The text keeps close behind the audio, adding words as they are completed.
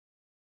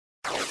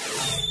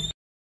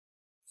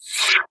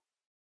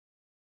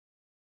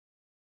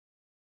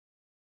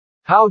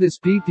How does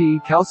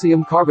PP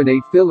calcium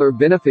carbonate filler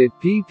benefit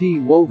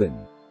PP woven?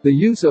 The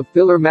use of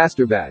filler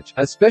masterbatch,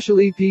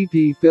 especially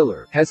PP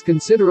filler, has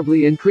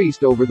considerably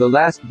increased over the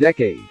last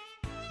decade,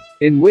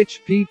 in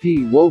which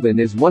PP woven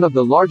is one of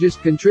the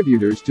largest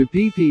contributors to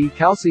PP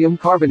calcium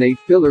carbonate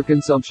filler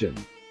consumption.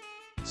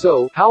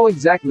 So, how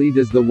exactly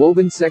does the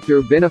woven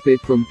sector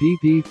benefit from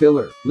PP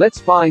filler?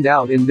 Let's find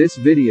out in this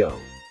video.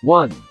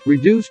 1.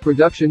 Reduce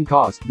production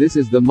cost. This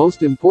is the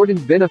most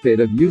important benefit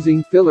of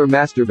using filler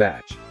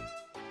masterbatch.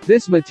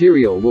 This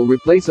material will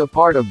replace a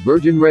part of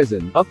virgin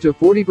resin, up to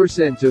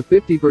 40% to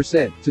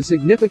 50%, to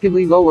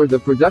significantly lower the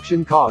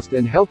production cost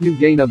and help you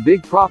gain a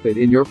big profit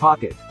in your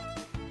pocket.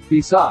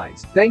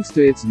 Besides, thanks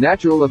to its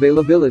natural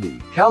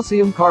availability,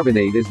 calcium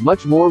carbonate is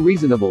much more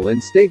reasonable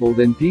and stable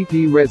than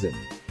PP resin.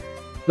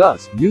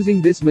 Thus,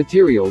 using this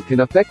material can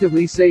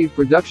effectively save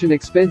production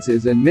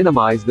expenses and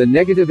minimize the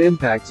negative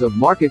impacts of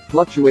market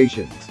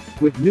fluctuations.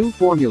 With new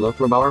formula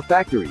from our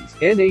factories,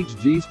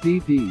 NHG's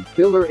PP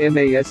filler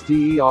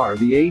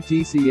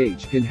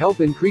masterbatch can help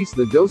increase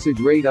the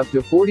dosage rate up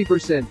to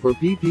 40% for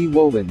PP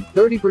woven,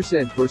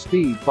 30% for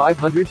speed,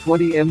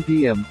 520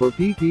 mpm for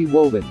PP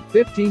woven,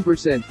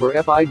 15% for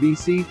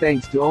FIBC.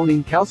 Thanks to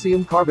owning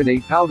calcium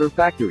carbonate powder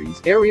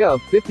factories, area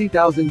of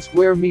 50,000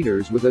 square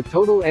meters with a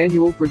total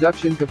annual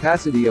production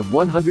capacity of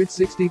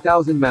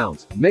 160,000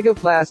 mounts,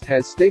 Megaplast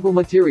has stable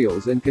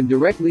materials and can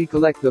directly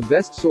collect the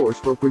best source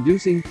for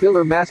producing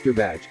filler masterbatch,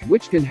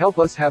 which can help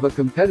us have a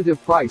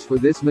competitive price for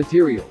this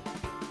material.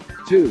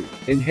 2.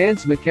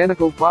 Enhance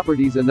mechanical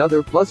properties.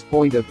 Another plus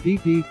point of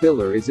PP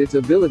filler is its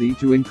ability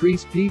to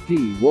increase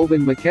PP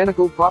woven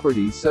mechanical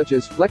properties such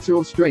as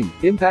flexural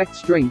strength, impact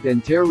strength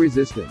and tear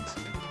resistance.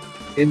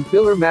 In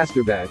filler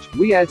masterbatch,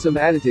 we add some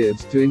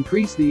additives to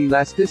increase the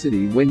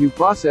elasticity when you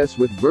process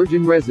with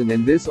virgin resin,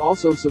 and this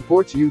also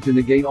supports you to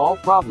negate all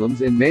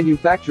problems in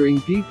manufacturing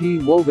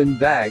PP woven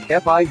bag,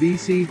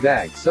 FIBC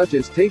bags such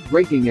as tape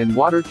breaking and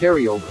water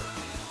carryover.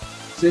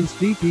 Since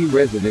PP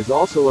resin is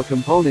also a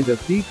component of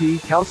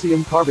PP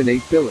calcium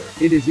carbonate filler,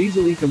 it is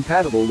easily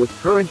compatible with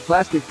current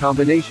plastic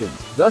combinations,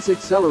 thus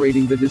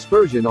accelerating the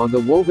dispersion on the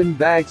woven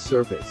bag's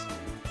surface.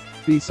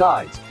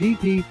 Besides,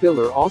 PP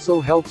filler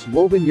also helps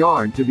woven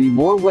yarn to be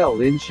more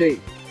well in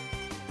shape,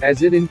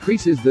 as it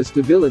increases the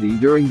stability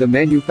during the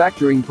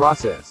manufacturing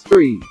process.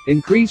 3.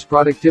 Increase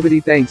productivity.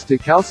 Thanks to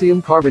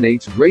calcium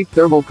carbonate's great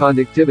thermal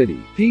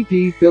conductivity,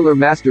 PP filler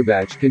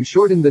masterbatch can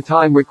shorten the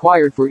time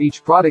required for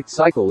each product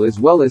cycle as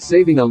well as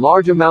saving a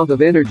large amount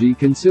of energy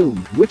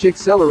consumed, which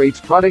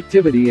accelerates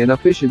productivity and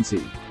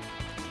efficiency.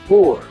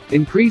 4.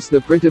 Increase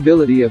the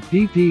printability of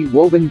PP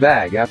woven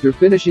bag. After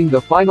finishing the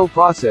final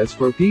process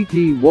for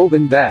PP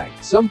woven bag,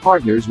 some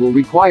partners will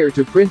require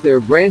to print their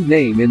brand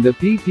name in the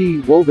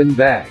PP woven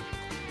bag.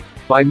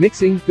 By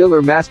mixing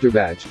filler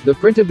masterbatch, the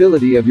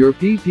printability of your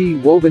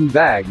PP woven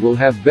bag will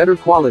have better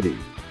quality.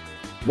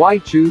 Why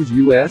choose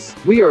US?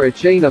 We are a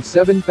chain of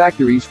 7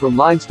 factories from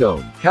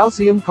limestone,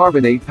 calcium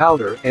carbonate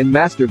powder, and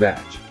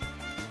masterbatch.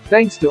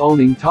 Thanks to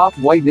owning top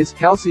whiteness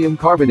calcium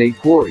carbonate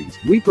quarries,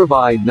 we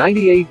provide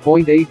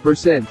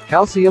 98.8%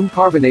 calcium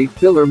carbonate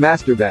filler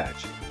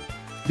masterbatch.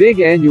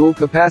 Big annual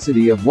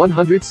capacity of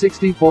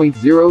 160.000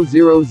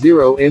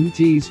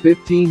 MTs,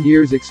 15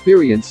 years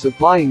experience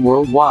supplying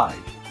worldwide.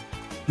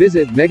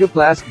 Visit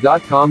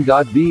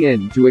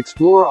megaplast.com.bn to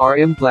explore our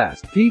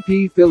Mplast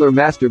PP filler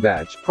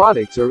masterbatch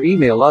products or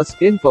email us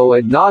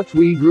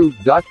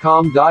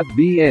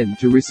info@natwegroup.com.bn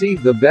to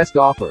receive the best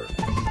offer.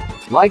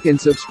 Like and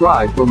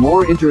subscribe for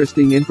more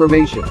interesting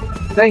information.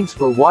 Thanks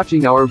for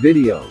watching our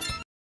video.